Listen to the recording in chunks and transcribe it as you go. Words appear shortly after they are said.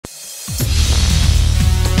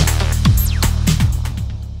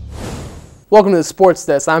Welcome to the Sports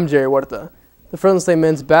Desk. I'm Jerry Huerta. The Fresno State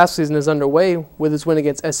men's basketball season is underway with its win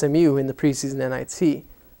against SMU in the preseason NIT.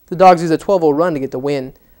 The Dogs used a 12-0 run to get the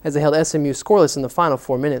win as they held SMU scoreless in the final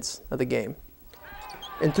 4 minutes of the game.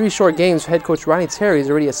 In 3 short games, head coach Ronnie Terry has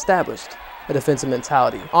already established a defensive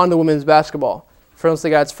mentality. On to women's basketball. Fresno State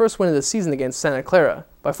got its first win of the season against Santa Clara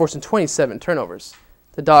by forcing 27 turnovers.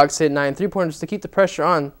 The Dogs hit 9 3-pointers to keep the pressure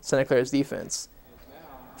on Santa Clara's defense.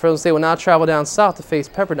 Fresno State will now travel down south to face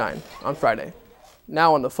Pepperdine on Friday.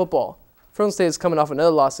 Now on to football. Fresno State is coming off another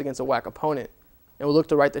loss against a WAC opponent and will look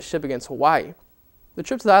to right the ship against Hawaii. The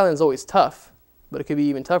trip to the island is always tough, but it could be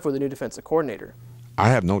even tougher with a new defensive coordinator. I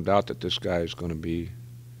have no doubt that this guy is going to be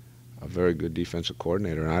a very good defensive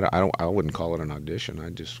coordinator. And I wouldn't call it an audition. I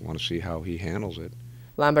just want to see how he handles it.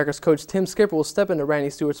 Linebackers coach Tim Skipper will step into Randy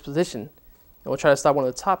Stewart's position and will try to stop one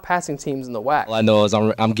of the top passing teams in the WAC. All I know is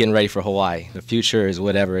I'm getting ready for Hawaii. The future is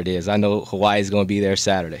whatever it is. I know Hawaii is going to be there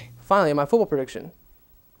Saturday. Finally, my football prediction.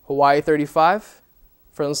 Hawaii 35,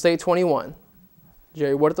 Fresno State 21.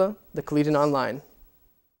 Jerry Huerta, The Collegian Online.